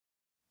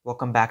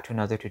Welcome back to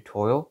another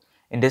tutorial.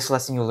 In this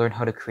lesson, you'll learn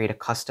how to create a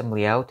custom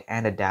layout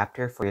and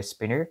adapter for your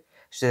spinner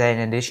so that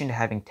in addition to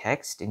having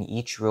text in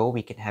each row,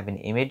 we can have an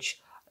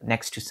image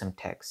next to some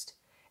text.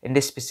 In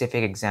this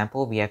specific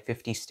example, we have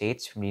 50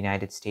 states from the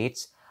United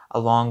States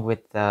along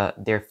with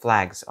their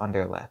flags on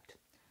their left.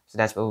 So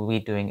that's what we'll be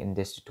doing in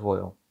this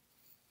tutorial.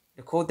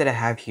 The code that I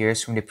have here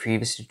is from the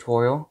previous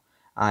tutorial.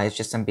 It's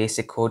just some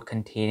basic code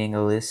containing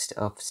a list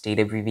of state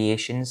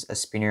abbreviations, a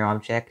spinner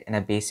object, and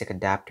a basic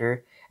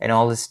adapter. And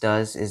all this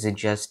does is it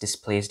just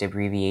displays the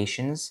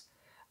abbreviations.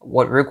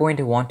 What we're going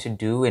to want to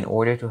do in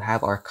order to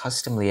have our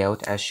custom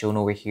layout as shown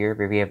over here,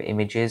 where we have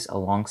images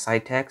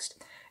alongside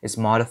text, is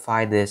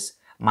modify this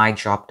my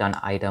dropdown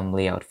item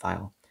layout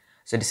file.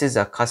 So this is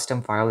a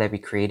custom file that we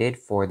created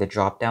for the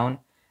dropdown.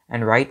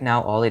 And right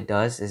now all it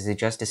does is it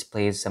just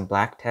displays some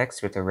black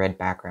text with a red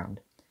background.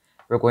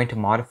 We're going to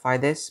modify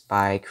this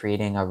by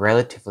creating a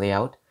relative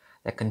layout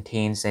that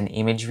contains an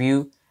image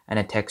view and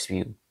a text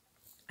view.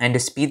 And to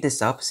speed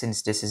this up,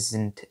 since this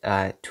isn't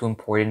too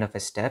important of a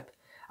step,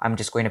 I'm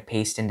just going to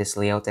paste in this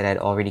layout that I'd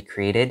already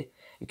created.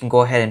 You can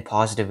go ahead and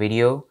pause the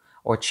video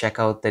or check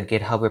out the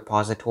GitHub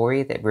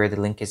repository where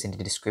the link is in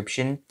the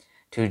description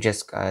to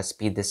just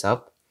speed this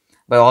up.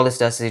 But all this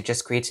does is it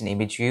just creates an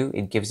image view.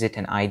 It gives it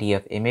an ID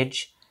of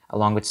image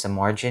along with some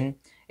margin.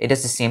 It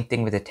does the same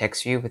thing with the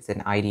text view with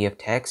an ID of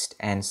text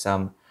and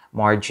some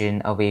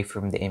margin away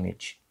from the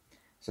image.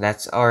 So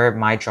that's our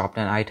my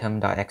dropdown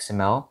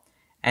item.xml,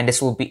 and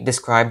this will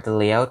describe the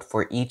layout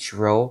for each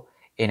row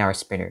in our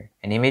spinner,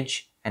 an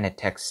image and a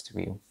text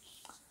view.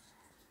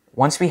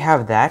 Once we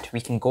have that,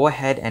 we can go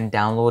ahead and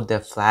download the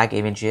flag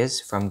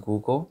images from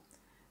Google.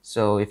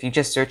 So if you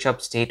just search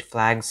up state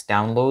flags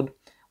download,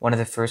 one of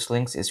the first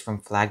links is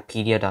from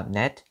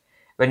flagpedia.net.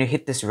 When you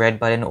hit this red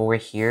button over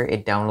here,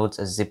 it downloads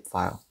a zip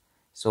file.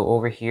 So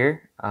over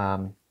here,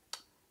 I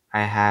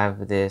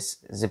have this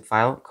zip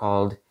file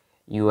called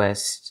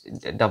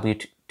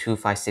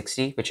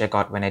USW2560, which I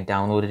got when I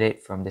downloaded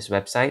it from this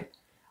website.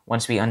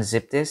 Once we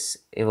unzip this,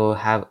 it will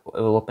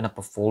open up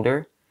a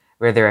folder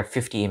where there are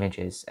 50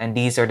 images, and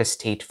these are the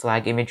state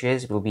flag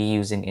images we'll be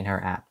using in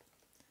our app.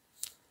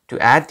 To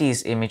add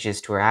these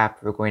images to our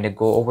app, we're going to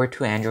go over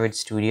to Android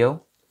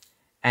Studio,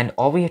 and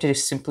all we have to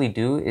simply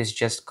do is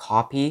just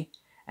copy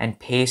and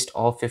paste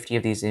all 50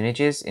 of these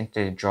images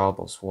into the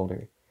drawables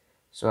folder.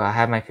 So I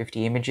have my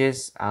 50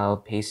 images, I'll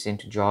paste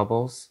into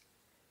drawables.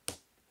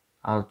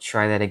 I'll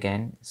try that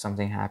again,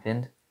 something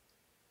happened.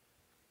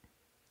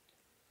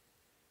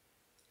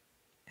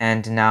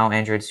 And now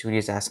Android Studio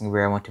is asking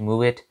where I want to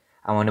move it.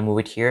 I want to move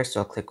it here,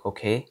 so I'll click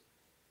OK.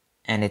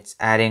 And it's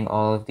adding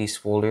all of these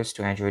folders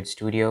to Android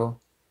Studio.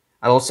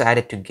 I'll also add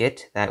it to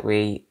Git, that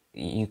way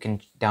you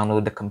can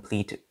download the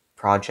complete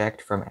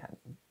project from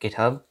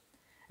GitHub.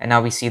 And now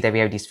we see that we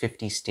have these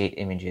 50 state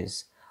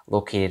images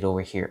located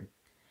over here.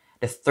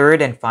 The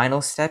third and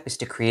final step is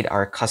to create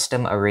our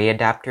custom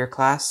ArrayAdapter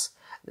class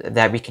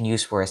that we can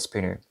use for a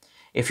spinner.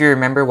 If you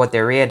remember, what the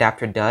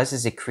ArrayAdapter does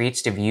is it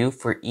creates the view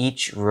for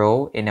each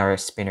row in our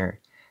spinner.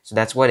 So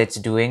that's what it's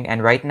doing.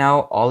 And right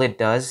now, all it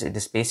does,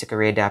 this basic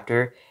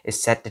ArrayAdapter,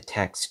 is set the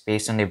text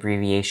based on the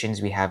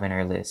abbreviations we have in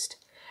our list.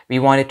 We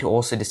want it to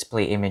also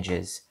display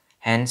images,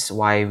 hence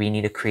why we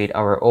need to create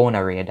our own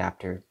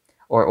ArrayAdapter,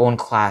 or own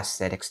class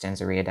that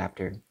extends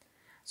ArrayAdapter.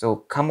 So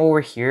come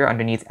over here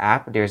underneath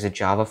app, there's a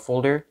Java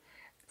folder.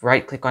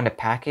 Right click on the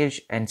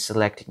package and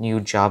select new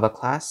Java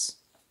class.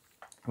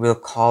 We'll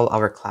call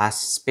our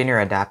class Spinner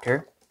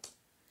Adapter.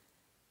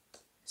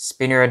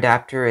 Spinner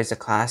Adapter is a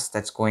class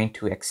that's going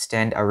to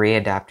extend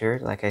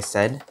ArrayAdapter, like I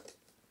said.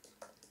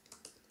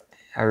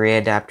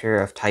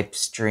 ArrayAdapter of type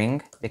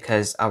string,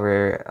 because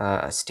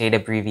our state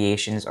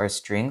abbreviations are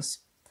strings.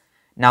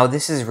 Now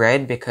this is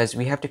red because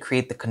we have to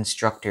create the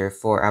constructor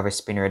for our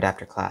Spinner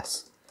Adapter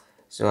class.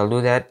 So I'll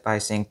do that by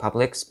saying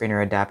public Spinner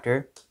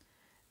Adapter.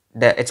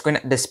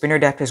 The Spinner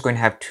Adapter is going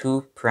to have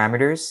two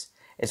parameters.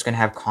 It's going to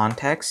have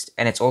context,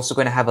 and it's also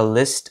going to have a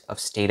list of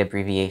state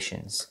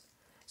abbreviations.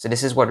 So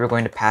this is what we're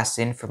going to pass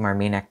in from our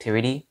main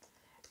activity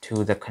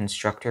to the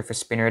constructor for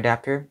Spinner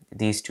Adapter,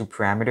 these two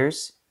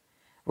parameters.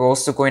 We're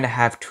also going to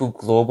have two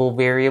global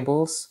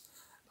variables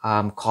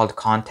called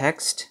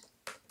context.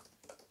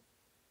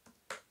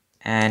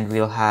 And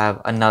we'll have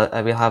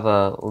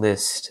a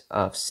list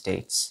of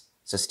states,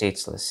 so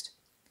states list.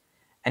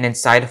 And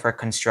inside of our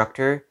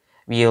constructor,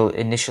 we'll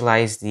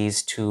initialize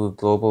these two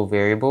global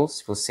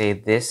variables. We'll say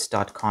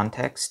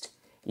this.context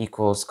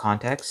equals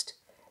context,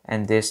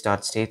 and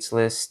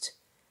this.stateslist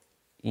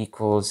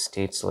equals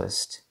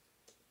stateslist,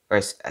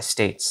 or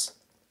states.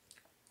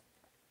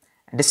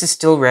 And this is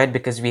still red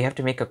because we have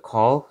to make a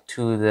call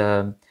to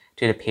the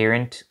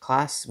parent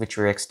class, which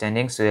we're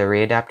extending, so the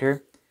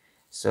ArrayAdapter.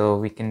 So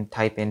we can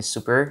type in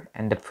super,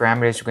 and the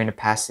parameters we're going to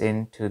pass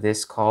in to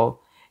this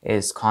call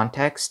is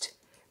context.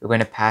 We're going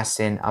to pass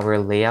in our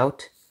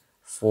layout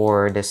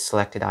for the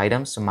selected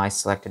item, so my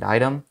selected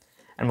item,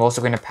 and we're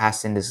also going to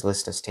pass in this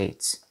list of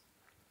states.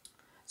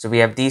 So we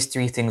have these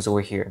three things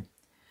over here.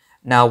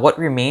 Now what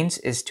remains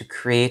is to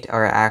create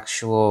our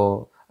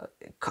actual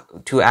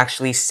to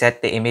actually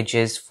set the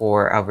images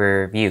for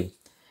our view.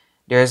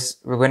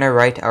 We're going to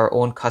write our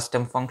own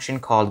custom function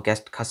called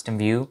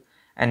getCustomView,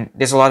 and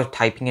there's a lot of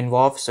typing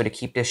involved, so to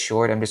keep this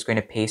short, I'm just going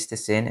to paste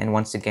this in, and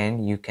once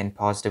again, you can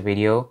pause the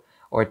video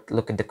or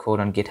look at the code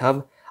on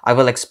GitHub. I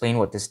will explain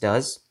what this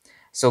does.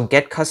 So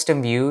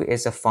getCustomView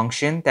is a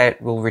function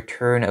that will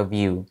return a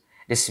view.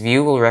 This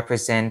view will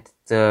represent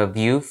the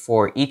view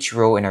for each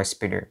row in our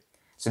spinner.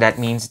 So that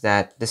means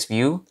that this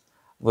view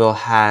will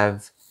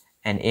have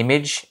an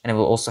image and it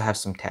will also have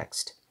some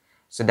text.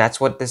 So that's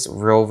what this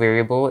row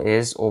variable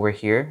is over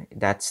here.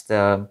 That's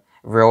the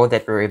row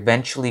that we're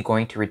eventually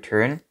going to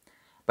return.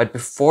 But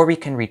before we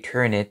can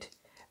return it,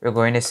 we're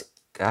going to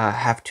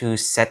have to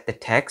set the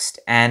text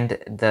and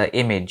the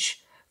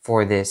image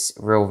for this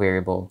row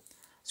variable.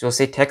 So we'll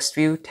say text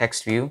view,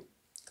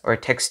 or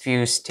text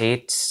view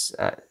state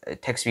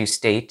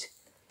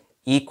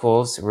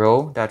equals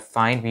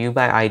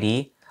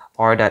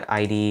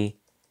row.findViewById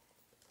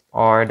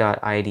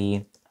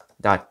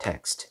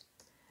r.id.text.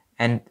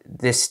 And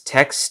this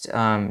text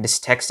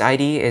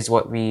ID is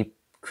what we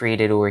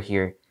created over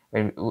here.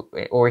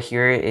 Over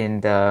here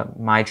in the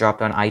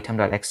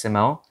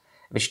my_dropdown_item.xml,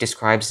 which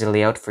describes the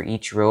layout for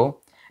each row.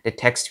 The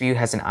text view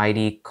has an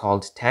ID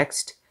called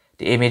text.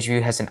 The image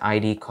view has an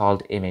ID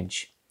called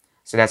image.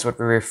 So that's what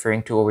we're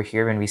referring to over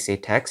here when we say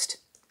text.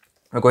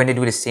 We're going to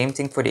do the same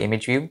thing for the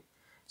image view.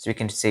 So we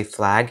can say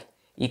flag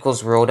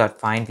equals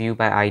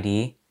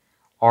row.findViewById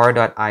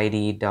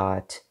r.id.img.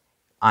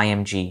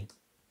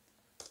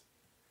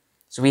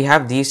 So we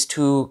have these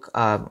two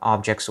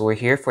objects over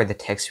here for the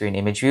text view and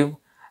image view.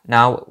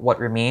 Now what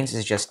remains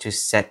is just to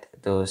set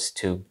those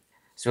two.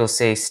 So we'll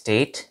say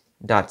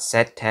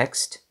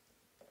state.setText.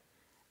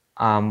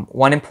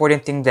 One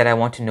important thing that I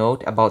want to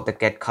note about the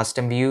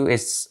getCustomView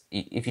is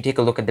if you take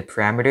a look at the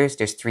parameters,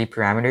 there's 3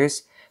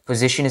 parameters.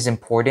 Position is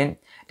important.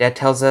 That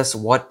tells us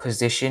what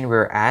position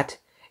we're at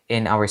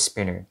in our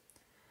spinner.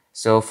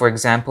 So for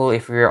example,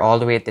 if we were all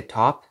the way at the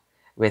top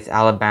with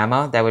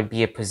Alabama, that would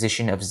be a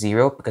position of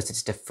 0 because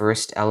it's the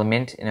first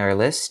element in our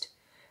list.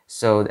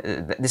 So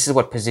this is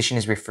what position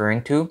is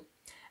referring to.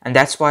 And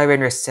that's why when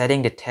we're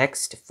setting the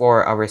text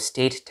for our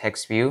state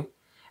text view,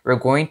 we're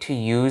going to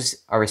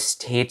use our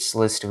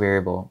states_list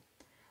variable.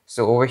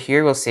 So over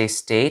here, we'll say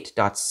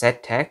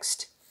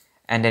state.setText,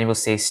 and then we'll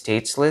say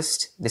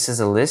states_list. This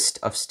is a list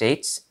of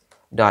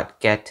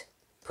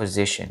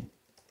states.getPosition.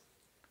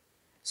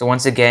 So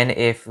once again,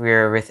 if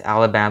we're with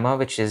Alabama,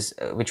 which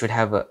would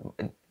have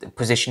the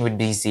position would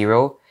be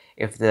 0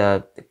 if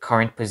the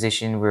current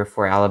position were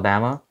for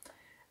Alabama,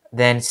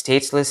 then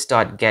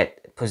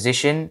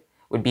stateslist.getPosition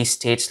would be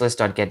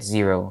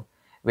stateslist.get0,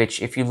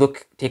 which if you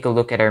take a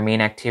look at our main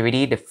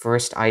activity, the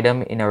first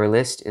item in our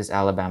list is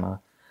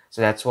Alabama.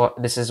 So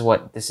this is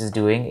what this is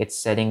doing. It's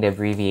setting the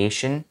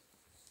abbreviation.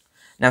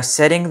 Now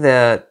setting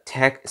the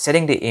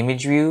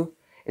image view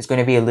is going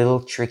to be a little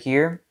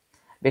trickier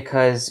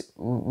because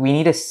we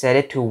need to set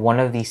it to one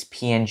of these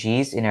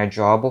PNGs in our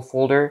drawable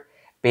folder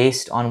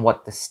based on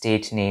what the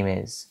state name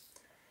is.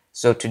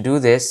 So to do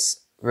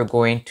this, we're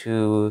going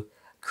to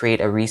create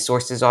a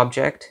resources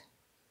object,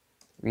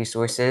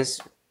 resources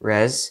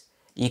res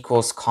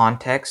equals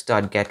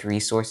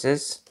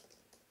context.getResources.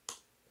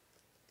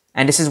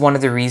 And this is one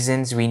of the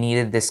reasons we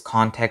needed this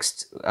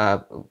context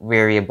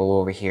variable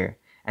over here.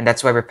 And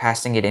that's why we're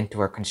passing it into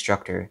our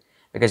constructor,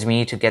 because we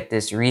need to get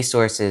this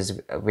resources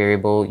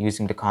variable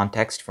using the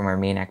context from our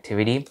main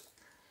activity.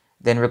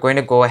 Then we're going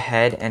to go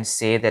ahead and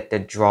say that the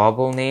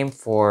drawable name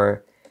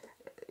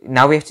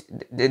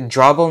the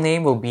drawable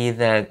name will be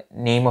the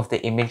name of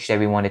the image that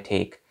we want to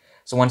take.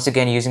 So once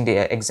again, using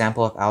the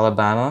example of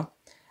Alabama,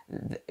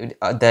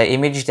 the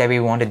image that we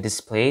want to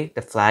display,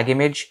 the flag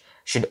image,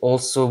 should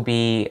also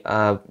be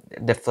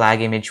the flag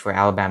image for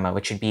Alabama,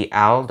 which should be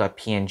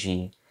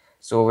al.png.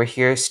 So over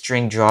here,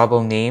 string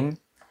drawable name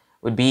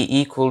would be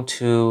equal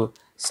to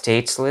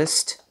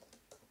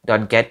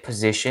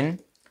stateslist.getPosition,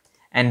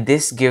 and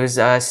this gives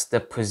us the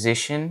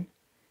position.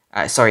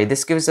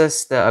 This gives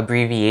us the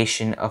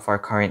abbreviation of our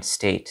current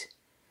state.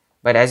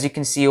 But as you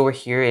can see over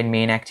here in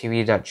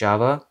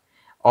main_activity.java,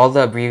 all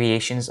the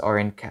abbreviations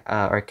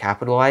are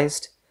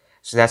capitalized.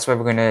 So that's why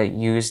we're going to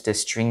use the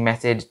string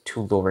method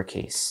to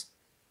lowercase.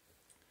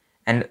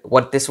 And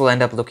what this will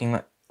end up looking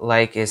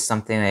like is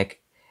something like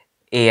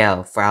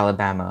AL for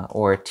Alabama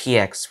or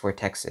TX for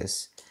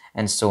Texas,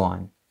 and so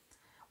on.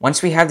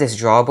 Once we have this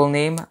drawable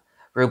name,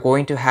 we're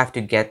going to have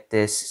to get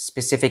this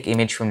specific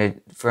image from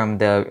the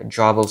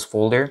drawables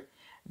folder.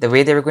 The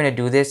way that we're going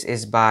to do this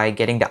is by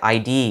getting the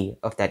ID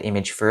of that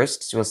image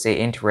first. So we'll say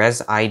int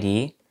res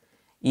ID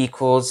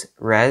equals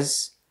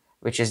res,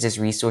 which is this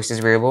resources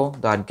variable,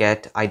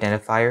 .get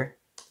identifier.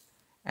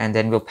 And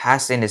then we'll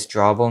pass in this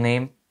drawable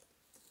name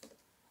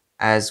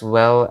as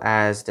well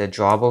as the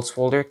drawables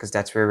folder, because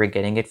that's where we're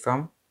getting it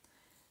from.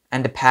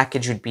 And the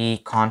package would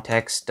be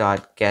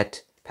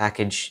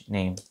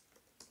context.getPackageName.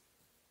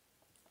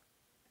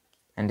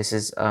 And this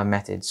is a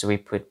method, so we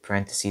put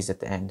parentheses at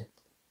the end.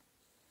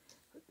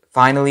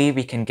 Finally,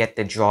 we can get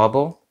the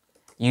drawable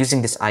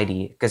using this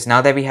ID, because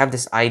now that we have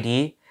this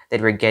ID,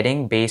 that we're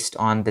getting based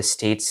on the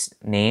state's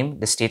name,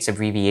 the state's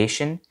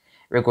abbreviation.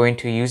 We're going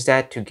to use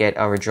that to get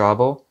our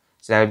drawable.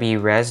 So that would be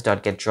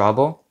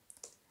res.getDrawable,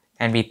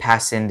 and we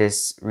pass in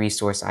this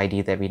resource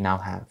ID that we now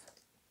have.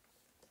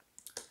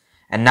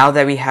 And now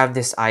that we have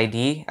this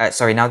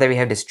now that we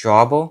have this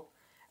drawable,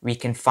 we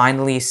can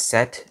finally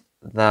set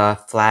the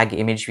flag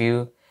image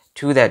view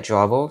to that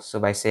drawable. So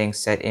by saying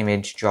set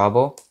image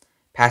drawable,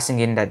 passing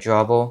in that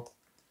drawable.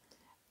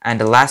 And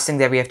the last thing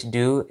that we have to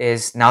do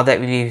is, now that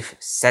we've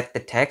set the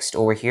text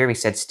over here, we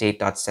said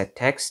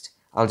state.setText.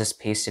 I'll just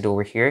paste it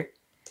over here.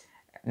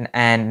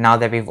 And now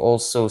that we've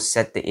also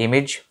set the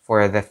image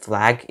for the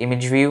flag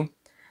image view,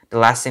 the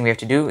last thing we have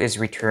to do is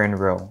return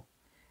row.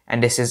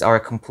 And this is our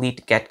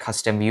complete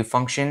getCustomView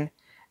function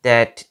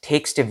that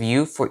takes the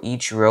view for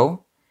each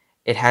row.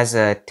 It has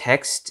a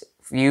text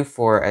view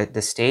for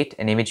the state,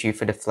 an image view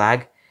for the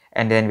flag,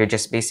 and then we're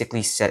just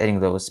basically setting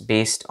those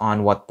based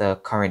on what the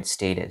current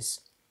state is.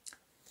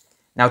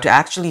 Now, to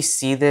actually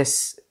see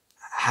this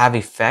have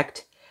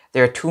effect,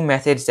 there are two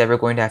methods that we're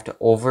going to have to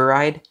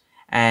override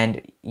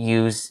and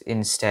use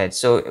instead.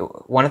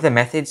 So one of the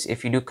methods,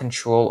 if you do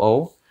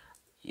Control-O,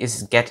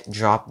 is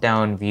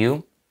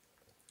getDropdownView.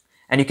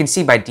 And you can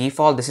see by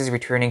default, this is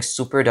returning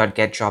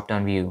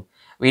super.getDropdownView.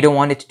 We don't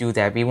want it to do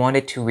that. We want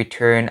it to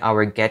return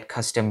our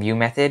getCustomView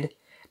method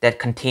that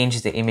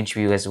contains the image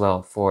view as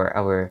well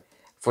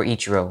for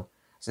each row.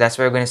 So that's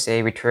why we're going to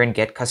say return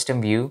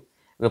getCustomView.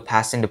 We'll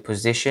pass in the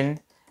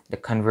position, the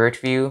convert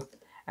view,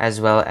 as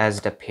well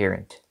as the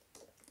parent.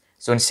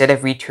 So instead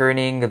of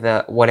returning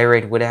the whatever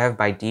it would have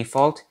by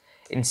default,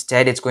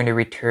 instead it's going to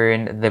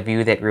return the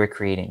view that we're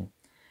creating.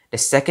 The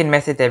second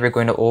method that we're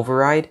going to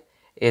override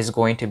is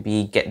going to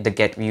be the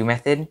getView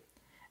method.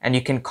 And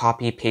you can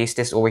copy paste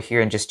this over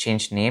here and just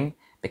change the name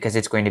because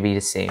it's going to be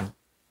the same.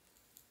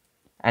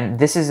 And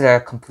this is a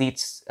complete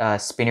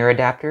spinner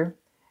adapter.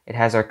 It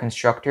has our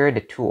constructor,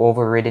 the two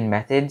overridden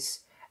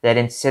methods, that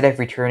instead of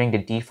returning the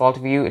default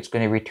view, it's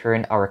going to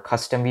return our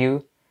custom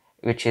view,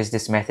 which is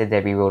this method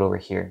that we wrote over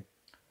here.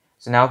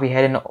 So now if we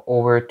head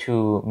over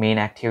to main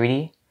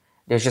activity,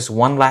 there's just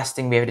one last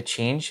thing we have to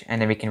change, and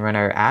then we can run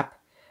our app.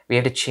 We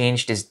have to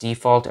change this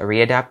default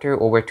array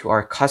adapter over to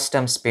our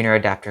custom spinner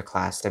adapter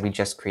class that we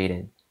just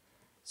created.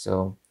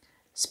 So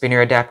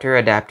spinner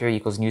adapter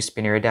equals new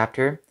spinner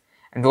adapter.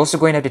 And we're also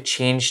going to have to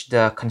change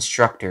the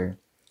constructor.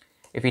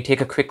 If we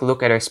take a quick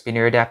look at our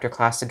spinner adapter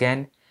class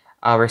again,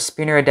 our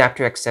spinner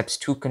adapter accepts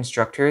two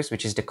constructors,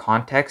 which is the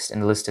context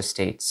and the list of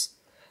states.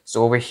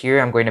 So over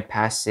here, I'm going to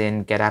pass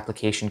in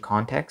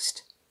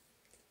getApplicationContext.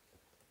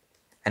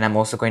 And I'm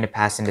also going to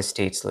pass in the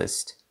states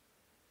list.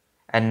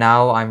 And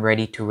now I'm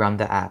ready to run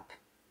the app.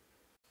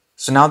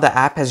 So now the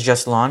app has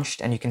just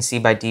launched, and you can see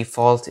by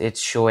default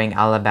it's showing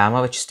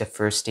Alabama, which is the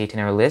first state in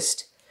our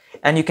list.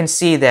 And you can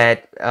see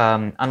that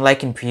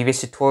unlike in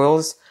previous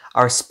tutorials,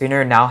 our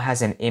spinner now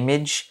has an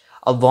image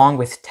along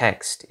with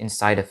text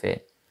inside of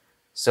it.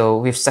 So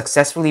we've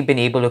successfully been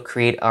able to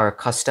create our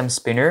custom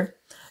spinner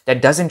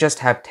that doesn't just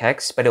have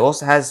text, but it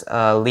also has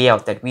a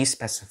layout that we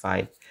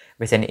specified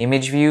with an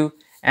image view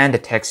and a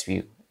text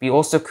view. We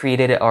also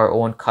created our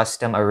own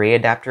custom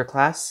ArrayAdapter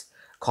class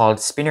called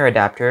spinner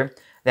adapter.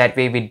 That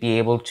way we'd be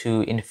able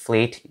to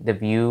inflate the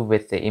view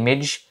with the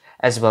image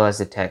as well as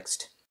the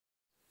text.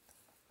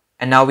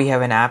 And now we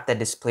have an app that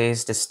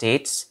displays the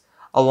states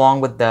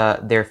along with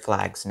their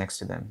flags next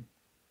to them.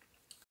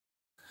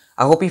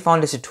 I hope you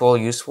found this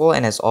tutorial useful,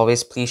 and as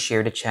always, please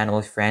share the channel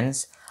with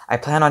friends. I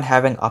plan on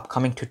having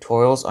upcoming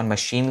tutorials on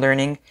machine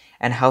learning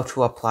and how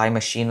to apply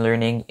machine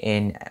learning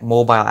in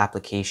mobile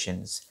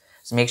applications.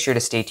 So make sure to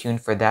stay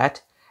tuned for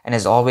that. And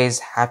as always,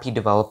 happy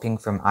developing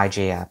from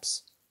IJ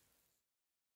Apps.